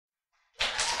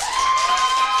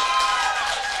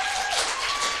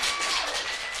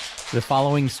The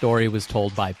following story was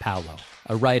told by Paolo,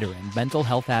 a writer and mental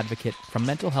health advocate from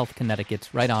Mental Health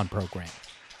Connecticut's Write On program.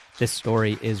 This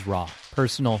story is raw,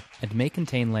 personal, and may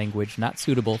contain language not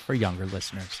suitable for younger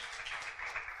listeners.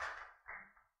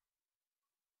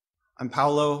 I'm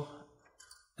Paolo,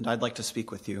 and I'd like to speak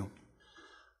with you.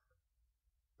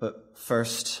 But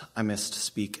first, I must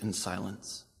speak in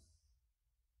silence.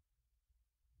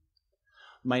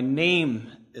 My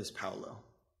name is Paolo.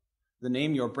 The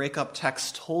name your breakup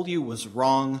text told you was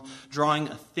wrong, drawing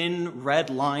a thin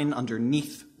red line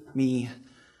underneath me,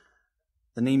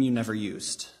 the name you never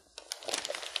used.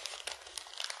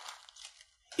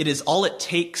 It is all it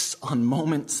takes on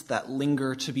moments that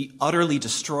linger to be utterly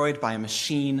destroyed by a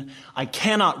machine. I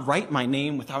cannot write my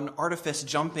name without an artifice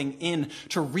jumping in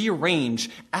to rearrange,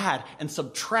 add, and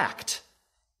subtract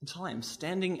until I am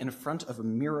standing in front of a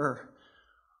mirror,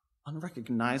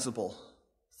 unrecognizable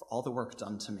for all the work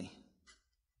done to me.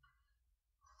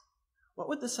 What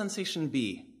would the sensation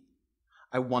be?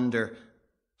 I wonder,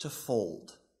 to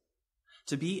fold,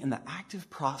 to be in the active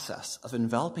process of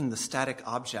enveloping the static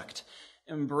object,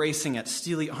 embracing it,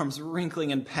 steely arms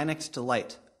wrinkling in panicked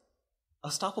delight. A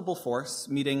stoppable force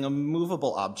meeting a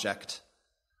movable object.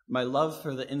 My love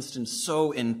for the instant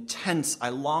so intense, I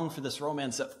long for this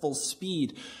romance at full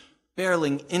speed,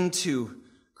 barreling into,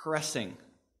 caressing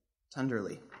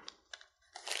tenderly.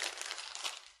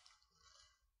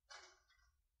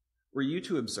 Were you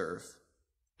to observe,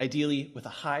 ideally with a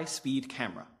high-speed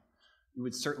camera, you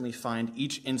would certainly find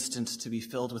each instant to be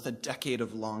filled with a decade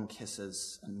of long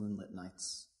kisses and moonlit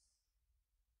nights.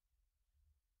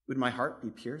 Would my heart be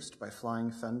pierced by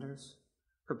flying fenders,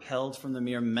 propelled from the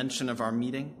mere mention of our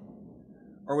meeting?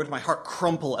 Or would my heart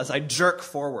crumple as I jerk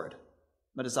forward,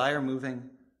 my desire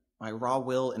moving, my raw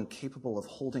will incapable of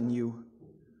holding you?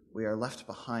 We are left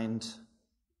behind,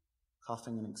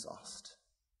 coughing in exhaust.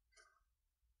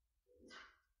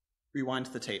 Rewind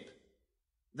the tape.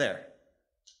 There.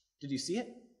 Did you see it?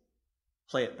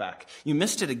 Play it back. You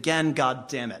missed it again, God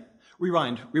damn it.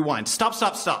 Rewind.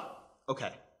 Stop.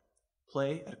 Okay.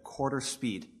 Play at a quarter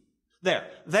speed. There.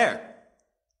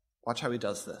 Watch how he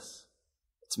does this.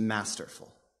 It's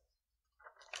masterful.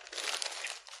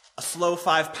 A slow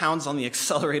 5 pounds on the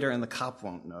accelerator and the cop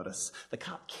won't notice. The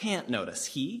cop can't notice.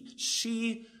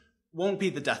 She won't be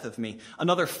the death of me.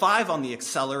 Another 5 on the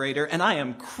accelerator and I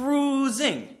am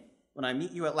cruising. When I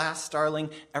meet you at last,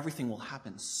 darling, everything will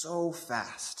happen so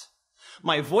fast.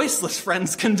 My voiceless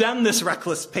friends condemn this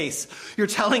reckless pace. You're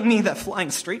telling me that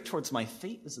flying straight towards my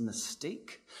fate is a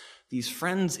mistake? These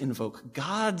friends invoke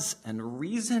gods and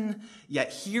reason,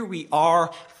 yet here we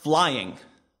are flying.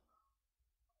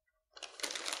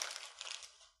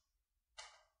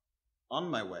 On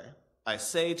my way, I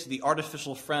say to the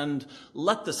artificial friend,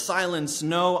 let the silence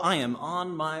know I am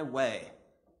on my way.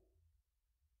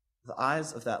 The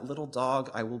eyes of that little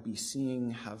dog I will be seeing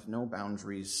have no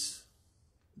boundaries.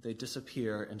 They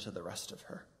disappear into the rest of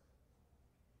her.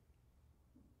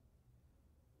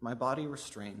 My body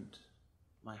restrained,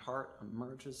 my heart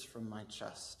emerges from my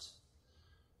chest.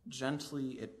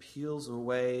 Gently it peels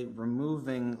away,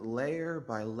 removing layer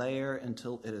by layer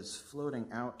until it is floating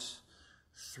out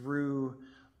through,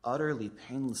 utterly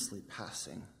painlessly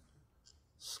passing.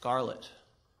 Scarlet,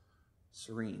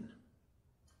 serene.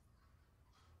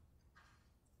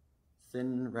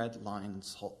 Thin red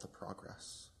lines halt the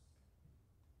progress,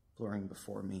 blurring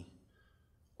before me,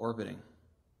 orbiting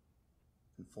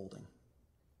and folding.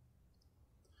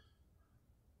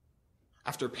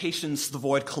 After patience, the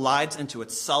void collides into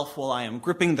itself while I am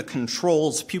gripping the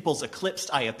controls, pupils eclipsed,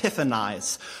 I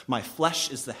epiphanize. My flesh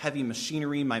is the heavy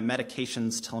machinery my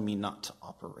medications tell me not to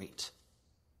operate.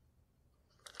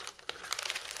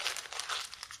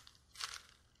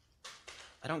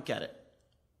 I don't get it.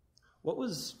 What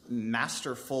was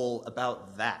masterful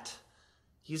about that?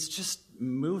 He's just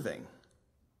moving.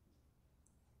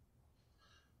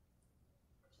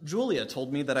 Julia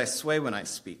told me that I sway when I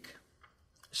speak.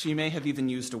 She may have even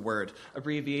used a word,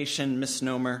 abbreviation,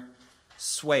 misnomer,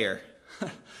 swayer.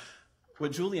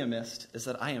 What Julia missed is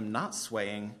that I am not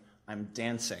swaying, I'm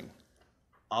dancing,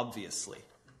 obviously.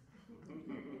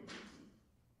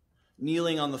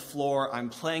 Kneeling on the floor, I'm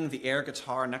playing the air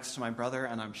guitar next to my brother,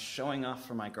 and I'm showing off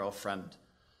for my girlfriend.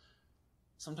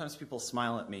 Sometimes people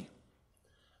smile at me.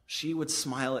 She would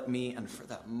smile at me, and for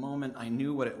that moment, I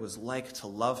knew what it was like to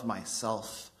love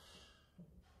myself.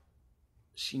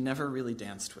 She never really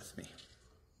danced with me.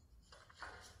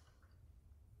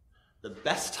 The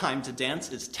best time to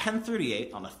dance is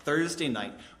 10:38 on a Thursday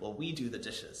night while we do the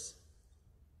dishes.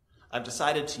 I've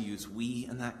decided to use we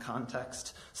in that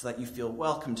context so that you feel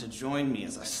welcome to join me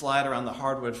as I slide around the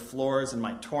hardwood floors in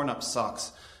my torn-up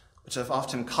socks, which I've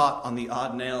often caught on the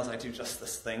odd nails I do just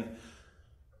this thing.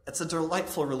 It's a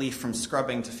delightful relief from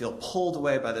scrubbing to feel pulled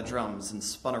away by the drums and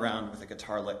spun around with a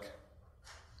guitar lick.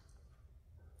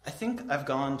 I think I've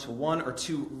gone to 1 or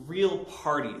 2 real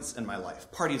parties in my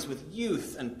life, parties with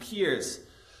youth and peers.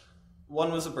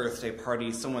 One was a birthday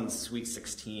party, someone's sweet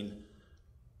 16.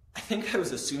 I think I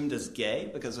was assumed as gay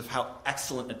because of how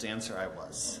excellent a dancer I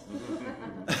was.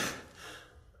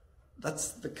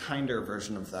 That's the kinder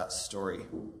version of that story.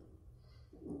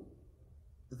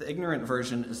 The ignorant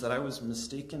version is that I was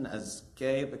mistaken as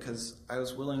gay because I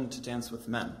was willing to dance with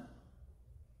men,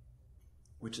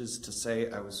 which is to say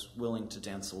I was willing to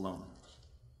dance alone.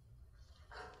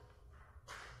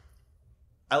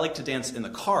 I like to dance in the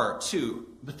car, too,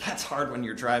 but that's hard when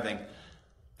you're driving.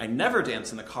 I never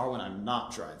dance in the car when I'm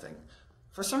not driving.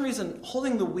 For some reason,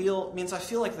 holding the wheel means I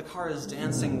feel like the car is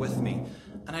dancing with me,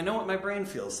 and I know what my brain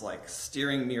feels like,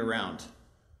 steering me around.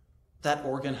 That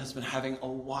organ has been having a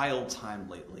wild time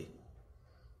lately.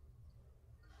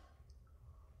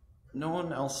 No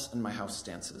one else in my house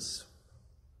dances.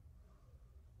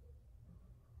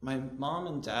 My mom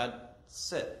and dad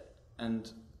sit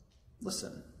and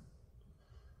listen.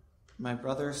 My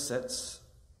brother sits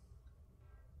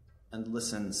and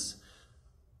listens.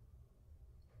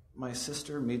 My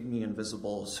sister made me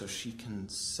invisible so she can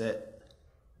sit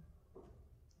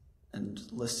and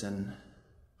listen.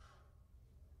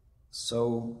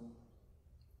 So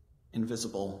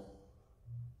invisible,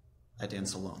 I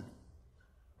dance alone.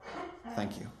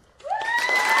 Thank you.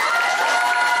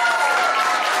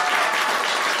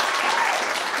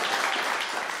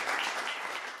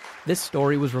 This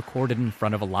story was recorded in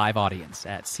front of a live audience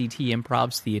at CT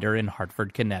Improv's theater in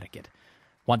Hartford, Connecticut.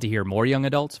 Want to hear more young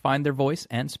adults find their voice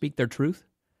and speak their truth?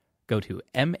 Go to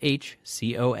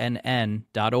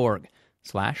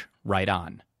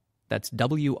mhconn.org/writeon. That's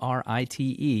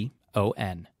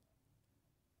WRITEON.